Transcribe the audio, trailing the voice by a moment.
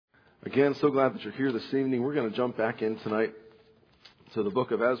Again, so glad that you're here this evening. We're going to jump back in tonight to the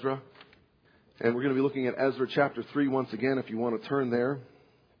book of Ezra. And we're going to be looking at Ezra chapter 3 once again, if you want to turn there.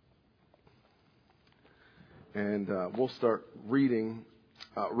 And we'll start reading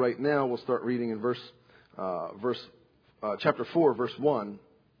right now. We'll start reading in chapter 4, verse 1.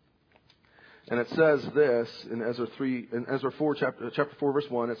 And it says this in Ezra 4, chapter 4, verse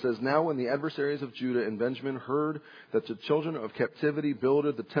 1. It says, "Now when the adversaries of Judah and Benjamin heard that the children of captivity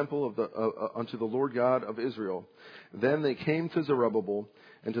builded the temple unto the Lord God of Israel, then they came to Zerubbabel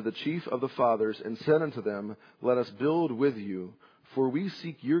and to the chief of the fathers and said unto them, Let us build with you, for we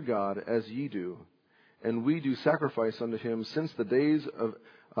seek your God as ye do. And we do sacrifice unto him since the days of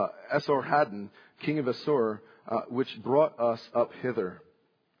Esarhaddon, king of Assur, which brought us up hither."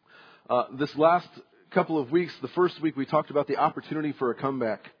 This last couple of weeks, the first week we talked about the opportunity for a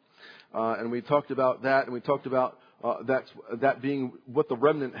comeback. And we talked about that, and we talked about that being what the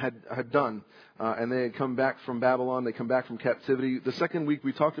remnant had done. And they had come back from Babylon, they come back from captivity. The second week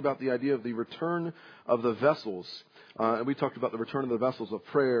we talked about the idea of the return of the vessels. And we talked about the return of the vessels of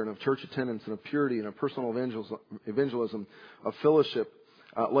prayer and of church attendance and of purity and of personal evangelism, of fellowship.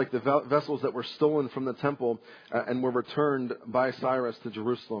 Like the vessels that were stolen from the temple and were returned by Cyrus to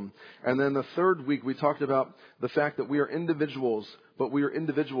Jerusalem. And then the third week we talked about the fact that we are individuals, but we are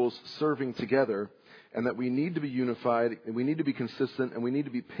individuals serving together, and that we need to be unified, and we need to be consistent, and we need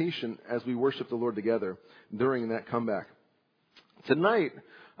to be patient as we worship the Lord together during that comeback. Tonight,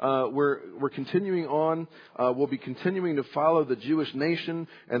 we're continuing on. We'll be continuing to follow the Jewish nation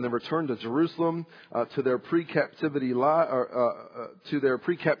and the return to Jerusalem, to their pre-captivity lives,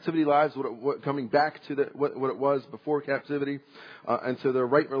 coming back to what it was before captivity, and to their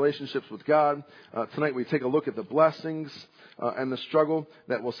right relationships with God. Tonight we take a look at the blessings and the struggle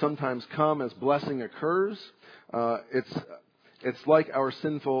that will sometimes come as blessing occurs. It's like our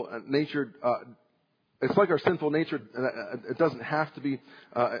sinful nature. It's like our sinful nature. It doesn't have to be.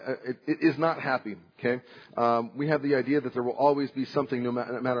 It is not happy. Okay. We have the idea that there will always be something, no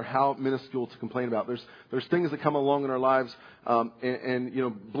matter how minuscule, to complain about. There's things that come along in our lives,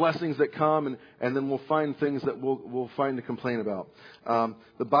 and blessings that come, and then we'll find things that we'll find to complain about.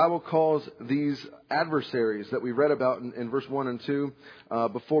 The Bible calls these adversaries that we read about in verse 1 and 2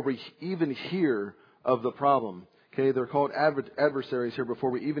 before we even hear of the problem. Okay, they're called adversaries here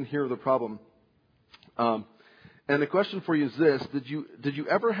before we even hear of the problem. And the question for you is this: Did you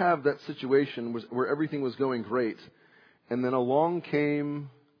ever have that situation where everything was going great, and then along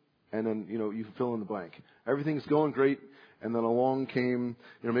came, and then you fill in the blank. Everything's going great, and then along came,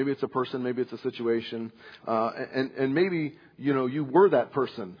 maybe it's a person, maybe it's a situation, and maybe you were that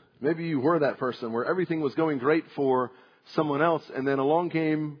person. Maybe you were that person where everything was going great for someone else, and then along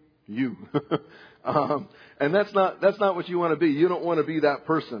came you. And that's not what you want to be. You don't want to be that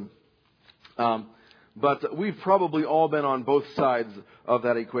person. But we've probably all been on both sides of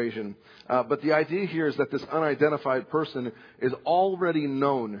that equation. But the idea here is that this unidentified person is already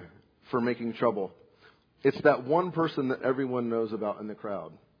known for making trouble. It's that one person that everyone knows about in the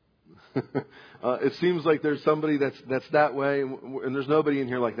crowd. It seems like there's somebody that's that way, and there's nobody in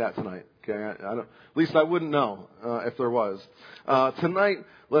here like that tonight. Okay, I don't. At least I wouldn't know if there was. Tonight,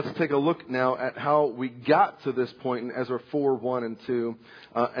 let's take a look now at how we got to this point in Ezra 4, 1 and 2,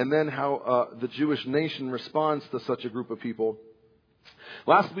 and then how the Jewish nation responds to such a group of people.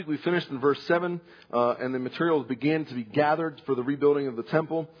 Last week we finished in verse 7, and the materials began to be gathered for the rebuilding of the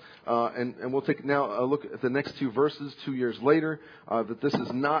temple. And we'll take now a look at the next two verses 2 years later, that this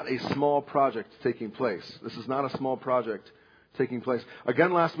is not a small project taking place. This is not a small project taking place.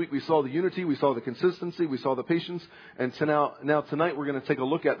 Again, last week we saw the unity, we saw the consistency, we saw the patience, and now tonight we're going to take a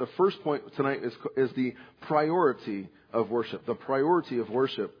look at the first point tonight is the priority of worship. The priority of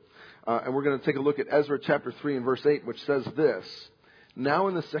worship. And we're going to take a look at Ezra chapter 3 and verse 8, which says this: "Now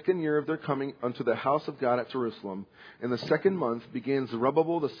in the second year of their coming unto the house of God at Jerusalem, in the second month began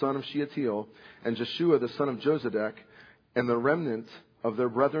Zerubbabel the son of Shealtiel, and Jeshua the son of Jozadak, and the remnant of their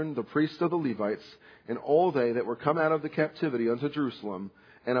brethren, the priests of the Levites, and all they that were come out of the captivity unto Jerusalem,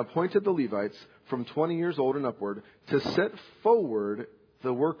 and appointed the Levites from 20 years old and upward, to set forward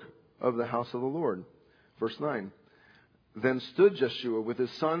the work of the house of the Lord." Verse 9. "Then stood Jeshua with his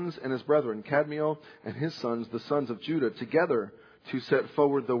sons and his brethren, Kadmiel and his sons, the sons of Judah, together to set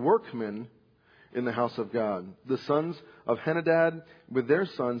forward the workmen in the house of God, the sons of Henadad with their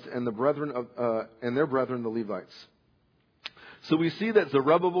sons and their brethren the Levites." So we see that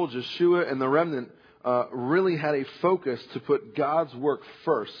Zerubbabel, Jeshua, and the remnant really had a focus to put God's work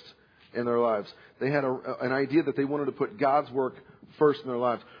first in their lives. They had an idea that they wanted to put God's work first in their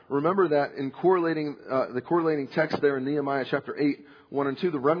lives. Remember that in the correlating text there in Nehemiah chapter 8, 1 and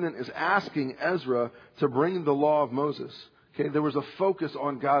 2, the remnant is asking Ezra to bring the law of Moses. Okay, there was a focus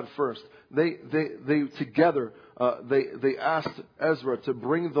on God first. They together asked Ezra to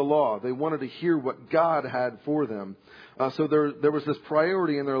bring the law. They wanted to hear what God had for them. So there was this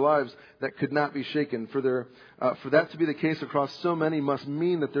priority in their lives that could not be shaken. For that to be the case across so many must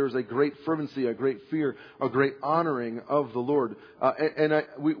mean that there is a great fervency, a great fear, a great honoring of the Lord.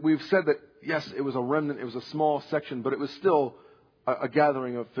 We've said that yes, it was a remnant, it was a small section, but it was still a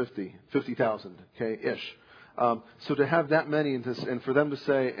gathering of 50,000, okay, ish. So to have that many and for them to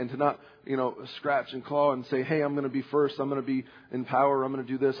say, and to not, scratch and claw and say, hey, I'm going to be first, I'm going to be in power, I'm going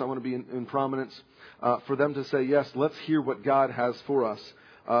to do this, I want to be in prominence. For them to say, yes, let's hear what God has for us.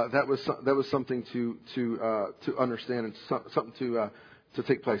 That was something to understand and something to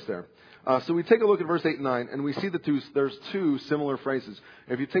take place there. So we take a look at verse 8 and 9, and we see there's two similar phrases.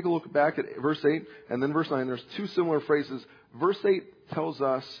 If you take a look back at verse 8 and then verse 9, there's two similar phrases. Verse 8 tells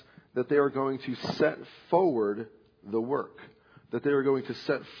us that they are going to set forward the work. That they are going to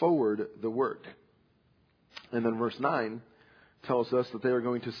set forward the work. And then verse 9 tells us that they are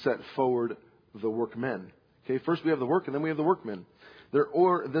going to set forward the workmen. Okay, first we have the work and then we have the workmen.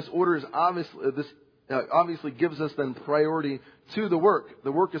 This order is obviously gives us then priority to the work.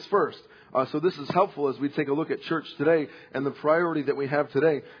 The work is first. So this is helpful as we take a look at church today and the priority that we have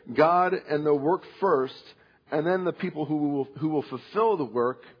today. God and the work first, and then the people who will fulfill the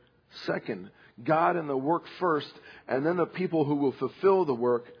work second. God and the work first, and then the people who will fulfill the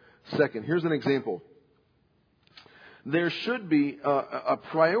work second. Here's an example. There should be a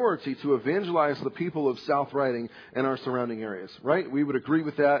priority to evangelize the people of South Riding and our surrounding areas, right? We would agree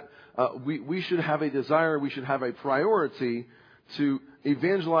with that. We should have a desire, we should have a priority to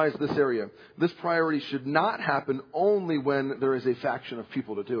evangelize this area. This priority should not happen only when there is a faction of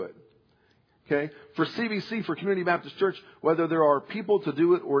people to do it. Okay? For CBC, for Community Baptist Church, whether there are people to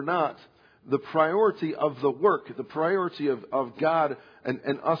do it or not, the priority of the work, the priority of God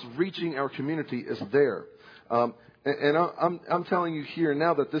and us reaching our community is there. I'm telling you here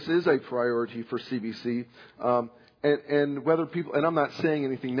now that this is a priority for CBC. And whether people, and I'm not saying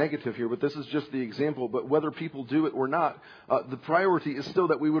anything negative here, but this is just the example, but whether people do it or not, the priority is still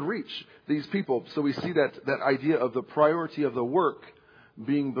that we would reach these people. So we see that idea of the priority of the work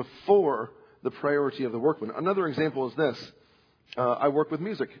being before the priority of the workman. Another example is this. I work with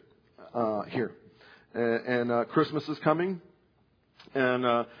music here. And Christmas is coming.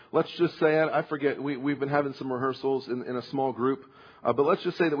 And let's just say, I forget, we've been having some rehearsals in a small group. But let's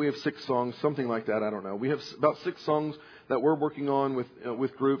just say that we have 6 songs, something like that. I don't know. We have about 6 songs that we're working on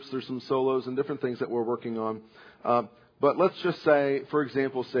with groups. There's some solos and different things that we're working on. But let's just say, for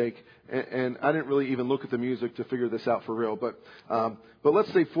example's sake, and I didn't really even look at the music to figure this out for real, but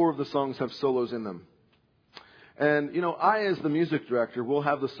let's say 4 of the songs have solos in them. And, I, as the music director, will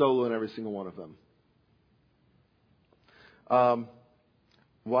have the solo in every single one of them.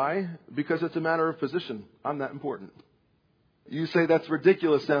 Why? Because it's a matter of position. I'm that important. You say that's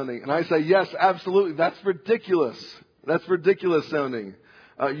ridiculous sounding. And I say, yes, absolutely. That's ridiculous. That's ridiculous sounding.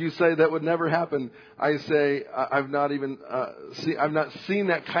 You say that would never happen. I say, I've not seen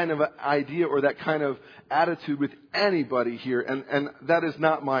that kind of idea or that kind of attitude with anybody here. And that is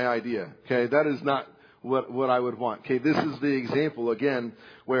not my idea. Okay. That is not what I would want. Okay. This is the example again,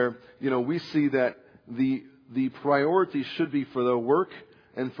 where, we see that the priority should be for the work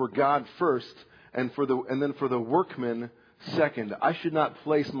and for God first, and then for the workmen second. I should not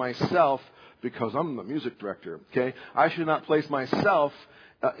place myself, because I'm the music director, okay? I should not place myself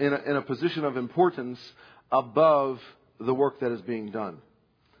in a position of importance above the work that is being done.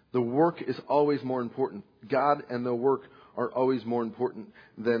 The work is always more important. God and the work are always more important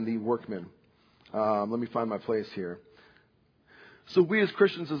than the workmen. Let me find my place here. So we as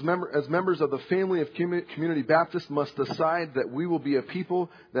Christians, as members of the family of Community Baptist, must decide that we will be a people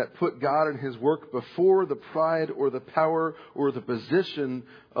that put God and His work before the pride or the power or the position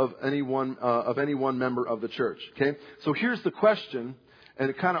of any one member of the church. Okay, so here's the question, and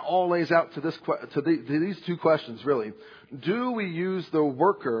it kind of all lays out to these 2 questions really. Do we use the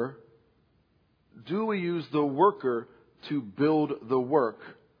worker to build the work,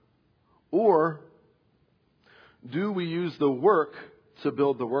 or do we use the work to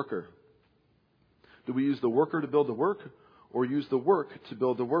build the worker? Do we use the worker to build the work, or use the work to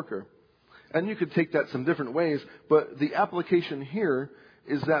build the worker? And you could take that some different ways, but the application here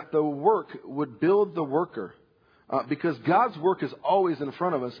is that the work would build the worker. Because God's work is always in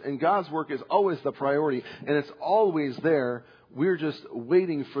front of us, and God's work is always the priority, and it's always there. We're just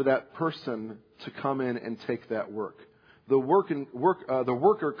waiting for that person to come in and take that work. The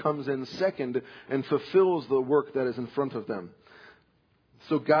worker comes in second and fulfills the work that is in front of them.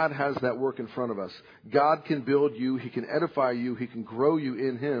 So God has that work in front of us. God can build you. He can edify you. He can grow you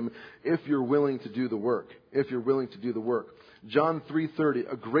in Him if you're willing to do the work. If you're willing to do the work. John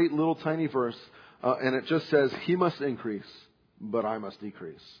 3:30, a great little tiny verse, and it just says, He must increase, but I must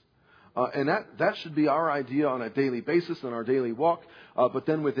decrease. And that should be our idea on a daily basis in our daily walk, but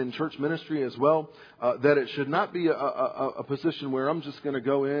then within church ministry as well, that it should not be a position where I'm just going to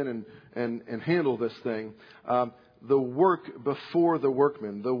go in and handle this thing. The work before the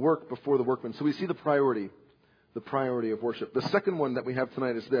workman, the work before the workman. So we see the priority of worship. The second one that we have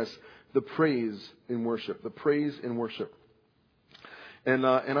tonight is this, the praise in worship, the praise in worship. And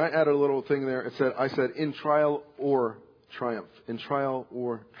I added a little thing there. I said, in trial or triumph. In trial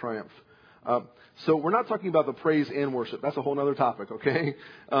or triumph. So we're not talking about the praise and worship. That's a whole other topic, okay?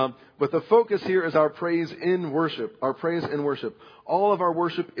 But the focus here is our praise in worship. Our praise in worship. All of our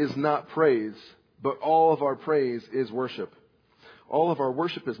worship is not praise, but all of our praise is worship. All of our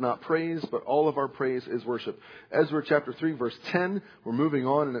worship is not praise, but all of our praise is worship. Ezra chapter 3, verse 10, we're moving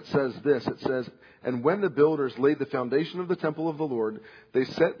on, and it says this. It says, and when the builders laid the foundation of the temple of the Lord, they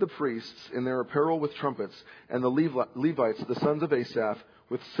set the priests in their apparel with trumpets, and the Levites, the sons of Asaph,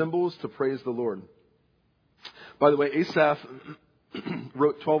 with cymbals to praise the Lord. By the way, Asaph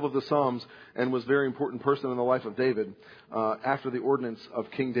wrote 12 of the Psalms and was a very important person in the life of David after the ordinance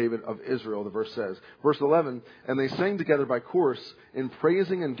of King David of Israel, the verse says. Verse 11, and they sang together by chorus in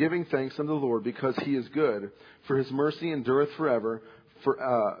praising and giving thanks unto the Lord because He is good, for His mercy endureth forever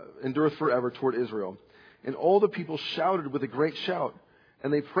toward Israel. And all the people shouted with a great shout,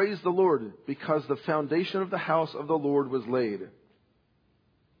 and they praised the Lord because the foundation of the house of the Lord was laid.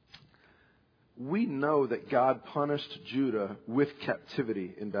 We know that God punished Judah with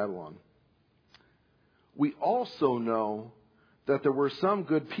captivity in Babylon. We also know that there were some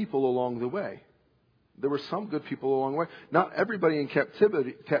good people along the way. There were some good people along the way. Not everybody in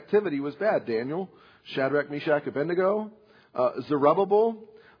captivity was bad. Daniel, Shadrach, Meshach, Abednego, Zerubbabel,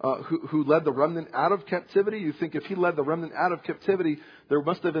 who led the remnant out of captivity. You think if he led the remnant out of captivity, there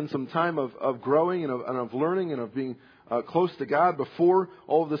must have been some time of growing and of learning and of being close to God before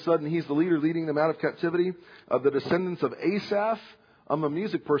all of a sudden He's the leader leading them out of captivity. The descendants of Asaph. I'm a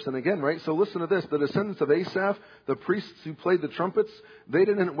music person again, right? So listen to this. The descendants of Asaph, the priests who played the trumpets, they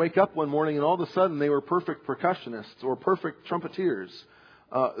didn't wake up one morning and all of a sudden they were perfect percussionists or perfect trumpeters.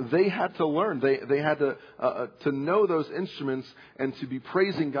 They had to learn. They had to know those instruments and to be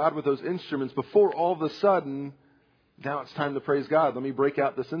praising God with those instruments before all of a sudden, now it's time to praise God. Let me break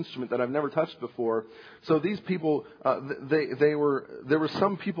out this instrument that I've never touched before. So these people, there were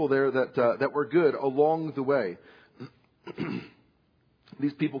some people there that were good along the way.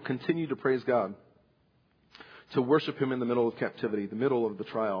 These people continue to praise God, to worship Him in the middle of captivity, the middle of the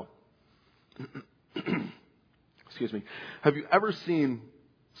trial. Excuse me. Have you ever seen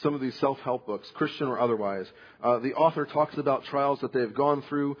some of these self-help books, Christian or otherwise? The author talks about trials that they have gone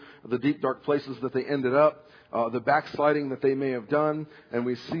through, the deep, dark places that they ended up, the backsliding that they may have done, and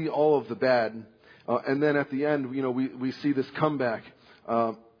we see all of the bad. And then at the end, we see this comeback,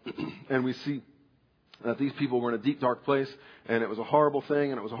 and we see that these people were in a deep, dark place, and it was a horrible thing,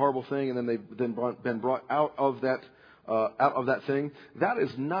 and then they've been brought out of that thing. That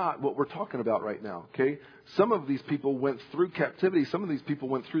is not what we're talking about right now, okay? Some of these people went through captivity. Some of these people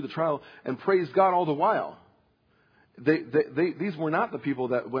went through the trial and praised God all the while. These were not the people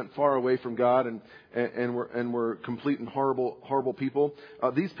that went far away from God and were complete and horrible people.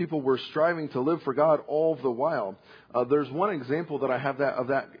 These people were striving to live for God all the while. There's one example that I have of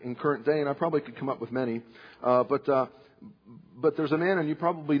that in current day, and I probably could come up with many. But there's a man, and you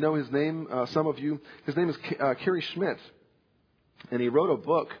probably know his name, some of you. His name is Kerry Schmidt. And he wrote a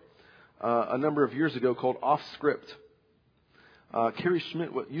book a number of years ago called Off Script. Kerry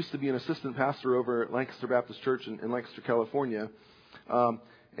Schmidt used to be an assistant pastor over at Lancaster Baptist Church in Lancaster, California.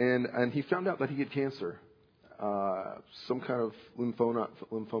 And he found out that he had cancer. Some kind of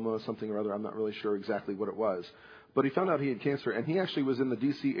lymphoma, something or other. I'm not really sure exactly what it was. But he found out he had cancer, and he actually was in the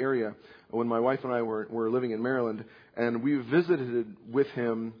D.C. area when my wife and I were living in Maryland, and we visited with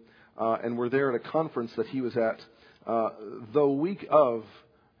him and were there at a conference that he was at the week of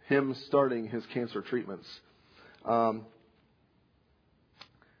him starting his cancer treatments.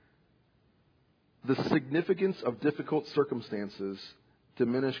 The significance of difficult circumstances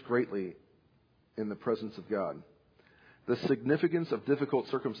diminish greatly in the presence of God. The significance of difficult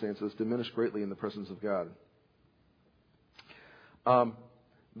circumstances diminish greatly in the presence of God.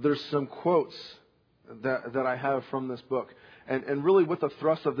 There's some quotes that I have from this book. And really what the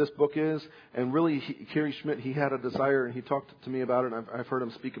thrust of this book is, and really Kerry Schmidt, he had a desire, and he talked to me about it, and I've heard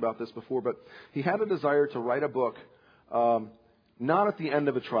him speak about this before, but he had a desire to write a book, not at the end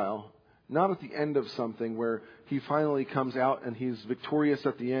of a trial, not at the end of something where he finally comes out and he's victorious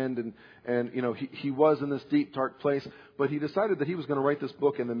at the end, and you know, he was in this deep, dark place, but he decided that he was going to write this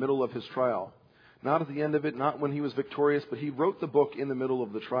book in the middle of his trial. Not at the end of it, not when he was victorious, but he wrote the book in the middle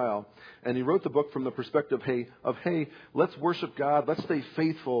of the trial. And he wrote the book from the perspective, hey, let's worship God, let's stay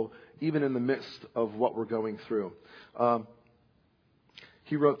faithful even in the midst of what we're going through.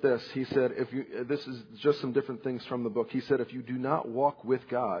 He wrote this. He said, this is just some different things from the book. He said, if you do not walk with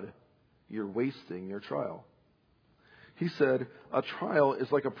God, you're wasting your trial. He said, a trial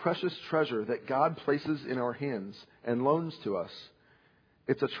is like a precious treasure that God places in our hands and loans to us.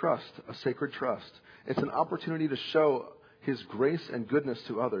 It's a trust, a sacred trust. It's an opportunity to show His grace and goodness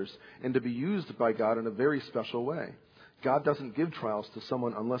to others and to be used by God in a very special way. God doesn't give trials to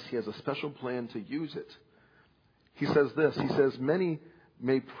someone unless He has a special plan to use it. He says this. He says, many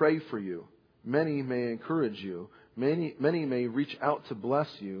may pray for you. Many may encourage you. Many may reach out to bless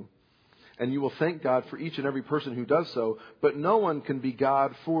you. And you will thank God for each and every person who does so. But no one can be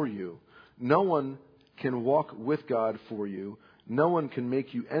God for you. No one can walk with God for you. No one can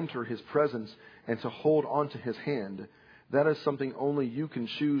make you enter His presence and to hold onto His hand. That is something only you can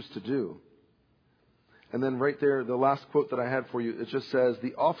choose to do. And then right there, the last quote that I had for you, it just says,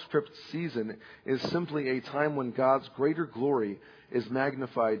 the off-script season is simply a time when God's greater glory is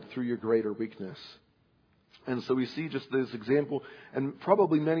magnified through your greater weakness. And so we see just this example, and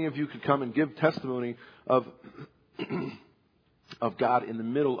probably many of you could come and give testimony of God in the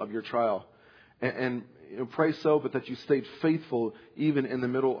middle of your trial. And you know, pray so, but that you stayed faithful even in the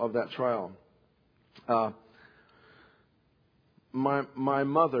middle of that trial. My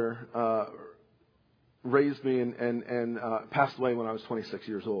mother raised me and passed away when I was 26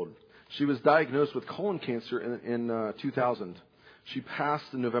 years old. She was diagnosed with colon cancer in 2000. She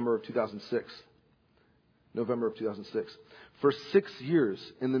passed in November of 2006. For 6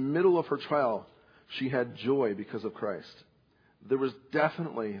 years, in the middle of her trial, she had joy because of Christ. There was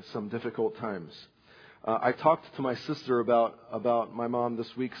definitely some difficult times. I talked to my sister about my mom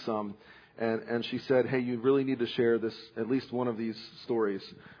this week some, and she said, hey, you really need to share this, at least one of these stories.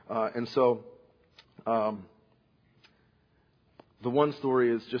 And so the one story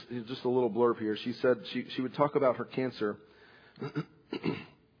is just a little blurb here. She said she would talk about her cancer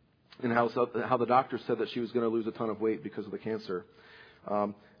and how the doctor said that she was going to lose a ton of weight because of the cancer.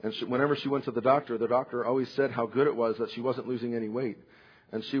 And whenever she went to the doctor always said how good it was that she wasn't losing any weight.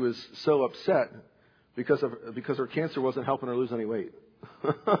 And she was so upset because her cancer wasn't helping her lose any weight.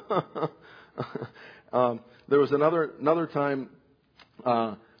 There was another time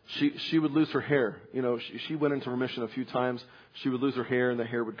she would lose her hair. You know, she went into remission a few times. She would lose her hair, and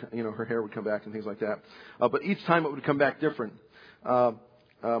her hair would come back and things like that. But each time it would come back different.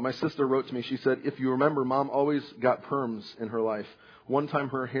 My sister wrote to me. She said, if you remember, Mom always got perms in her life. One time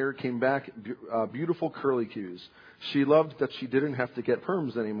her hair came back beautiful curly cues. She loved that she didn't have to get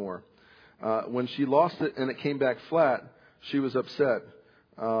perms anymore. When she lost it and it came back flat, she was upset,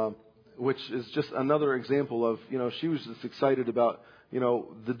 which is just another example of, you know, she was just excited about, you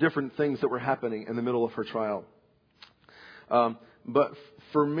know, the different things that were happening in the middle of her trial. But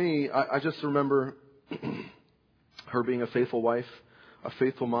for me, I just remember her being a faithful wife, a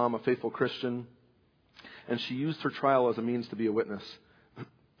faithful mom, a faithful Christian, and she used her trial as a means to be a witness.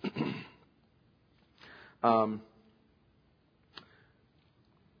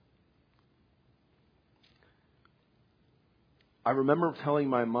 I remember telling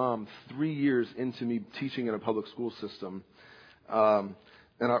my mom 3 years into me teaching in a public school system, and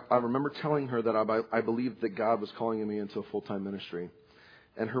I remember telling her that I believed that God was calling me into a full-time ministry.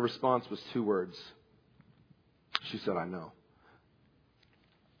 And her response was 2 words. She said, I know.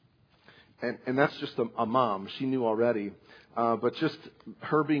 And that's just a mom. She knew already. But just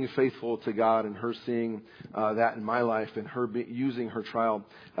her being faithful to God and her seeing that in my life and her using her trial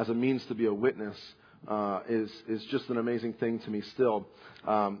as a means to be a witness is just an amazing thing to me still.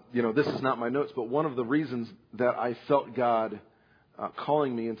 You know, this is not my notes, but one of the reasons that I felt God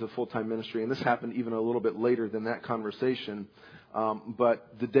calling me into full-time ministry, and this happened even a little bit later than that conversation,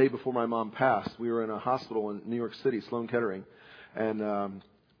 but the day before my mom passed, we were in a hospital in New York City, Sloan Kettering, and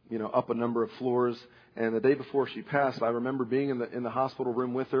you know, up a number of floors. And the day before she passed, I remember being in the hospital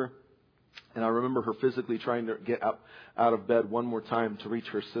room with her, and I remember her physically trying to get out of bed one more time to reach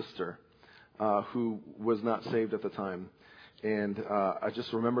her sister, who was not saved at the time. And I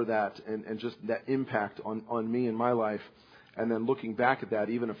just remember that and just that impact on me in my life and then looking back at that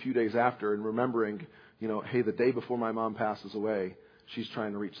even a few days after and remembering, hey, the day before my mom passes away, she's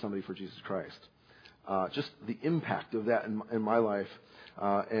trying to reach somebody for Jesus Christ. Just the impact of that in my life,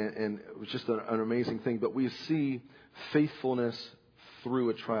 and it was just an amazing thing. But we see faithfulness through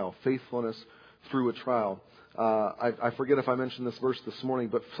a trial. Faithfulness through a trial. I forget if I mentioned this verse this morning,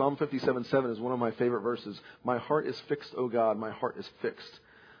 but Psalm 57:7 is one of my favorite verses. My heart is fixed, O God, my heart is fixed.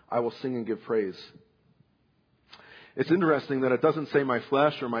 I will sing and give praise. It's interesting that it doesn't say my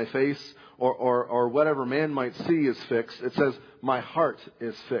flesh or my face or whatever man might see is fixed. It says my heart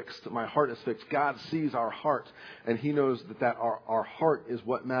is fixed. My heart is fixed. God sees our heart, and He knows that our heart is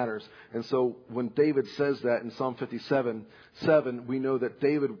what matters. And so when David says that in Psalm 57:7, we know that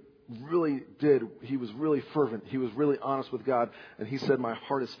David really did. He was really fervent. He was really honest with God. And he said, my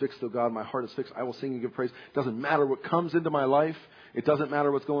heart is fixed, O God. My heart is fixed. I will sing and give praise. It doesn't matter what comes into my life. It doesn't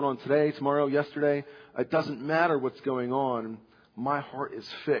matter what's going on today, tomorrow, yesterday. It doesn't matter what's going on. My heart is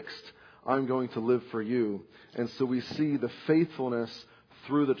fixed. I'm going to live for you. And so we see the faithfulness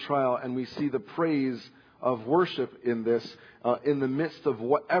through the trial, and we see the praise of worship in this, in the midst of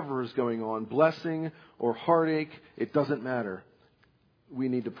whatever is going on, blessing or heartache. It doesn't matter. We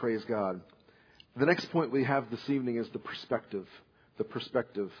need to praise God. The next point we have this evening is the perspective. The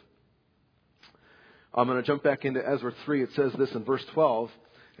perspective. I'm going to jump back into Ezra 3. It says this in verse 12.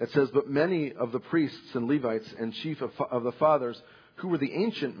 It says, but many of the priests and Levites and chief of the fathers, who were the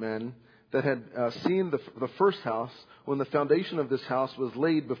ancient men that had seen the first house, when the foundation of this house was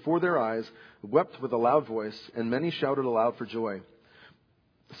laid before their eyes, wept with a loud voice, and many shouted aloud for joy,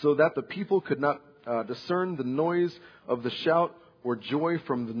 so that the people could not discern the noise of the shout or joy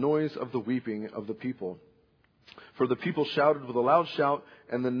from the noise of the weeping of the people. For the people shouted with a loud shout,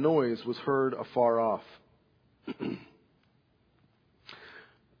 and the noise was heard afar off.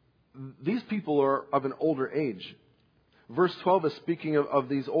 These people are of an older age. Verse 12 is speaking of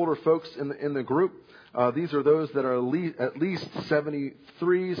these older folks in the group. These are those that are at least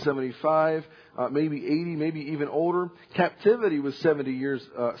 73, 75, maybe 80, maybe even older. Captivity was 70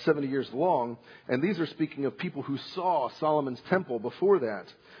 years long, and these are speaking of people who saw Solomon's temple before that,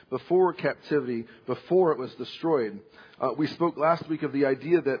 before captivity, before it was destroyed. We spoke last week of the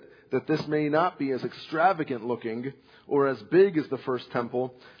idea that this may not be as extravagant looking or as big as the first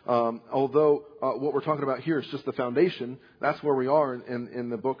temple, although what we're talking about here is just the foundation. That's where we are in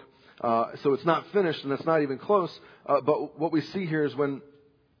the book. So it's not finished and it's not even close. But what we see here is when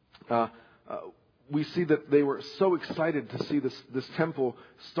we see that they were so excited to see this temple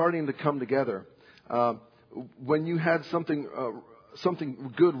starting to come together. When you had something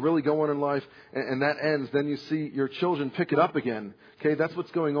good really going on in life and that ends, then you see your children pick it up again. Okay, that's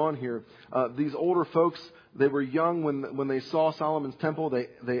what's going on here. These older folks, they were young when they saw Solomon's temple.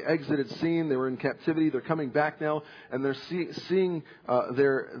 They exited scene. They were in captivity. They're coming back now, and they're seeing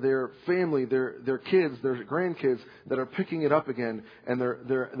their family, their kids, their grandkids that are picking it up again, and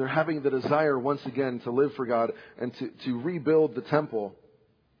they're having the desire once again to live for God and to rebuild the temple.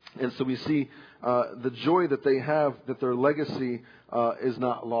 And so we see the joy that they have, that their legacy is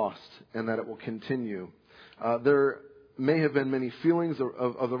not lost, and that it will continue. There may have been many feelings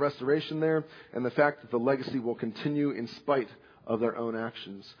of the restoration there, and the fact that the legacy will continue in spite of their own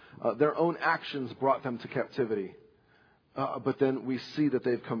actions. Their own actions brought them to captivity, but then we see that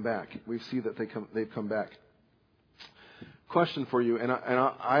they've come back. We see that they've come back. Question for you, and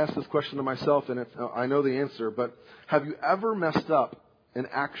I asked this question to myself, and I know the answer, but have you ever messed up and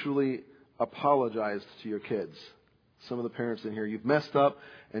actually apologized to your kids? Some of the parents in here, you've messed up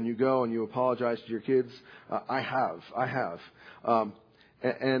and you go and you apologize to your kids. I have.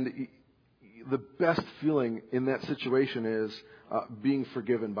 And the best feeling in that situation is being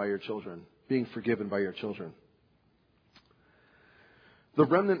forgiven by your children. Being forgiven by your children. The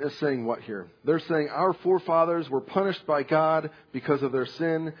remnant is saying what here? They're saying our forefathers were punished by God because of their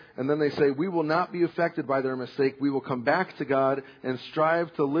sin. And then they say we will not be affected by their mistake. We will come back to God and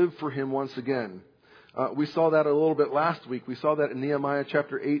strive to live for Him once again. We saw that a little bit last week. We saw that in Nehemiah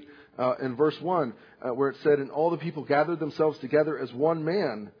chapter 8 and verse 1 where it said, and all the people gathered themselves together as one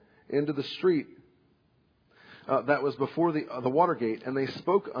man into the street. That was before the water gate, and they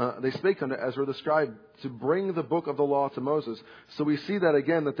spake unto Ezra the scribe to bring the book of the law to Moses. So we see that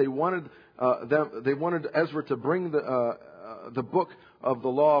again, that they wanted Ezra to bring the book of the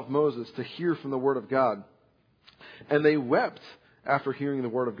law of Moses to hear from the word of God, and they wept after hearing the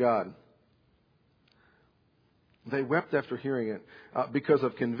word of God. They wept after hearing it because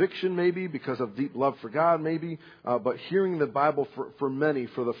of conviction, maybe because of deep love for God, maybe, but hearing the Bible for many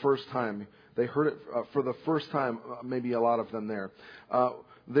for the first time. They heard it for the first time, maybe a lot of them there.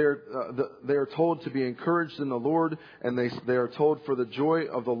 they are told to be encouraged in the Lord, and they are told, for the joy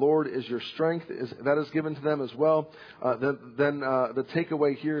of the Lord is your strength. That is given to them as well. The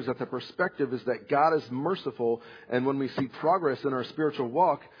takeaway here is that the perspective is that God is merciful, and when we see progress in our spiritual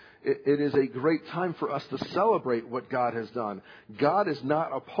walk, it is a great time for us to celebrate what God has done. God is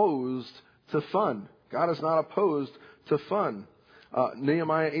not opposed to fun. God is not opposed to fun.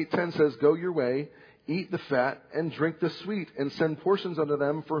 Nehemiah 8:10 says, "Go your way, eat the fat, and drink the sweet, and send portions unto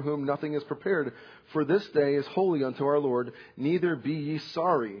them for whom nothing is prepared. For this day is holy unto our Lord, neither be ye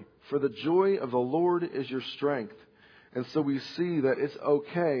sorry, for the joy of the Lord is your strength." And so we see that it's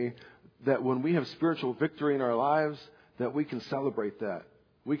okay that when we have spiritual victory in our lives, that we can celebrate that.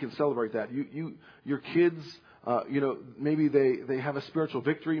 We can celebrate that. Your kids, maybe they have a spiritual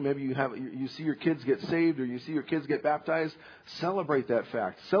victory. Maybe you see your kids get saved, or you see your kids get baptized. Celebrate that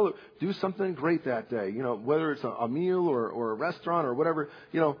fact. Do something great that day. Whether it's a meal or a restaurant or whatever.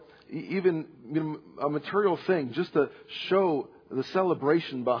 Even a material thing, just to show the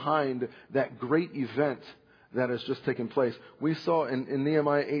celebration behind that great event that has just taken place. We saw in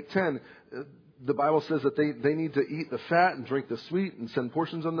Nehemiah 8:10. The Bible says that they need to eat the fat and drink the sweet and send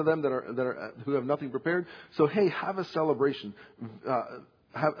portions unto them who have nothing prepared. So hey, have a celebration,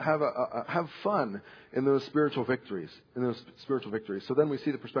 have fun in those spiritual victories. So then we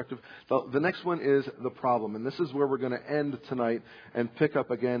see the perspective. The next one is the problem, and this is where we're going to end tonight and pick up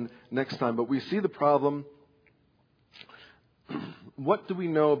again next time. But we see the problem. What do we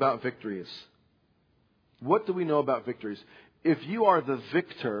know about victories? What do we know about victories? If you are the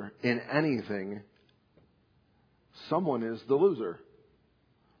victor in anything, someone is the loser,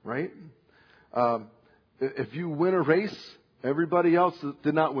 right? If you win a race, everybody else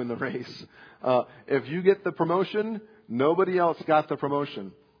did not win the race. If you get the promotion, nobody else got the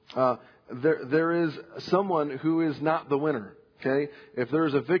promotion. There is someone who is not the winner. Okay, if there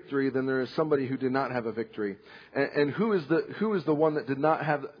is a victory, then there is somebody who did not have a victory. And who is the one that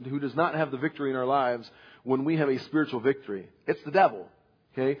who does not have the victory in our lives when we have a spiritual victory? It's the devil.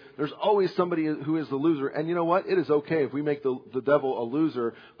 Okay, there's always somebody who is the loser, and you know what? It is okay if we make the devil a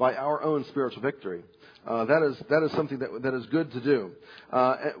loser by our own spiritual victory. That is something that is good to do.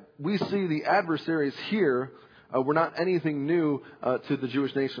 We see the adversaries here were not anything new to the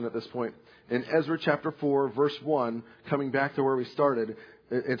Jewish nation at this point. In Ezra chapter 4, verse 1, coming back to where we started,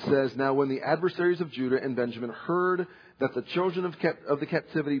 it says, "Now when the adversaries of Judah and Benjamin heard that the children of the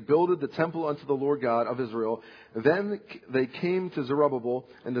captivity builded the temple unto the Lord God of Israel, then they came to Zerubbabel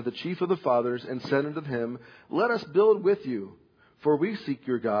and to the chief of the fathers, and said unto him, Let us build with you, for we seek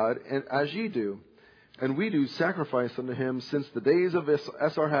your God, and as ye do. And we do sacrifice unto him since the days of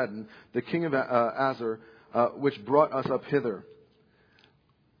Esarhaddon, the king of Azar, which brought us up hither."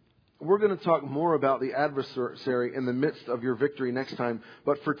 We're going to talk more about the adversary in the midst of your victory next time.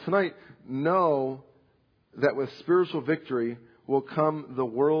 But for tonight, know that with spiritual victory will come the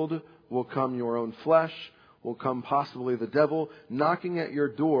world, will come your own flesh, will come possibly the devil, knocking at your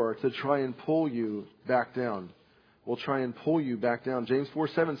door to try and pull you back down. Will try and pull you back down. James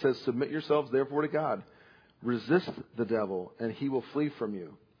 4:7 says, "Submit yourselves therefore to God. Resist the devil, and he will flee from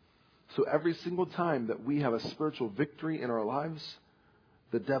you." So every single time that we have a spiritual victory in our lives,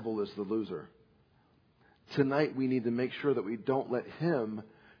 the devil is the loser. Tonight we need to make sure that we don't let him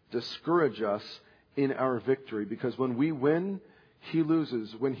discourage us in our victory. Because when we win, he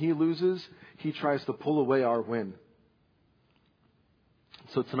loses. When he loses, he tries to pull away our win.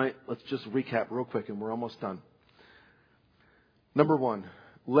 So tonight, let's just recap real quick, and we're almost done. Number one,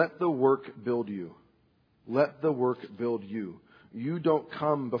 let the work build you. Let the work build you. You don't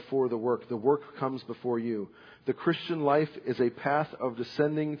come before the work. The work comes before you. The Christian life is a path of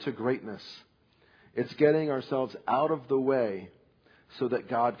descending to greatness. It's getting ourselves out of the way so that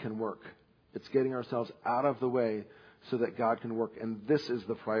God can work. It's getting ourselves out of the way so that God can work. And this is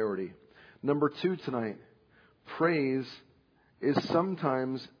the priority. Number two tonight, praise is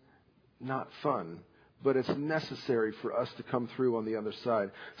sometimes not fun, but it's necessary for us to come through on the other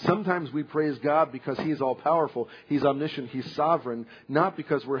side. Sometimes we praise God because He's all-powerful, He's omniscient, He's sovereign, not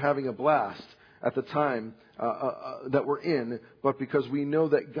because we're having a blast at the time that we're in, but because we know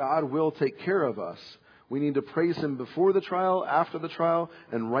that God will take care of us. We need to praise Him before the trial, after the trial,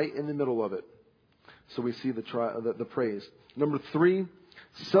 and right in the middle of it. So we see the praise. Number three,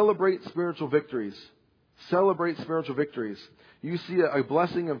 celebrate spiritual victories. Celebrate spiritual victories. You see a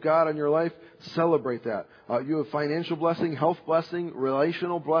blessing of God in your life, celebrate that. You have financial blessing, health blessing,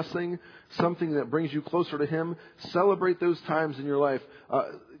 relational blessing, something that brings you closer to Him. Celebrate those times in your life.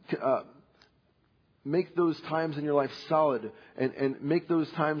 make those times in your life solid, and make those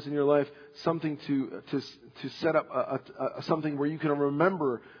times in your life something to set up something where you can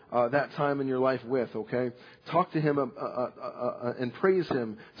remember that time in your life with. Okay, talk to Him and praise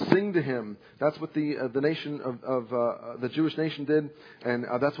Him, sing to Him. That's what the nation of the Jewish nation did, and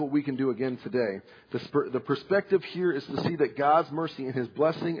that's what we can do again today. The perspective here is to see that God's mercy and His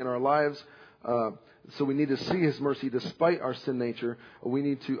blessing in our lives. So we need to see His mercy despite our sin nature. We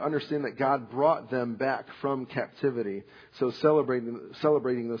need to understand that God brought them back from captivity. So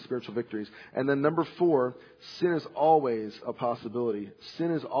celebrating those spiritual victories. And then number 4, sin is always a possibility.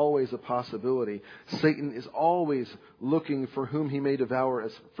 Sin is always a possibility. Satan is always looking for whom he may devour,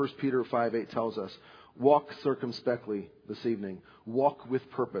 as 1 Peter 5:8 tells us. Walk circumspectly this evening. Walk with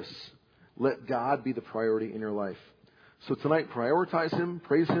purpose. Let God be the priority in your life. So tonight, prioritize Him,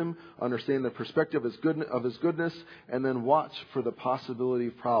 praise Him, understand the perspective of His goodness, and then watch for the possibility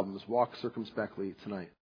of problems. Walk circumspectly tonight.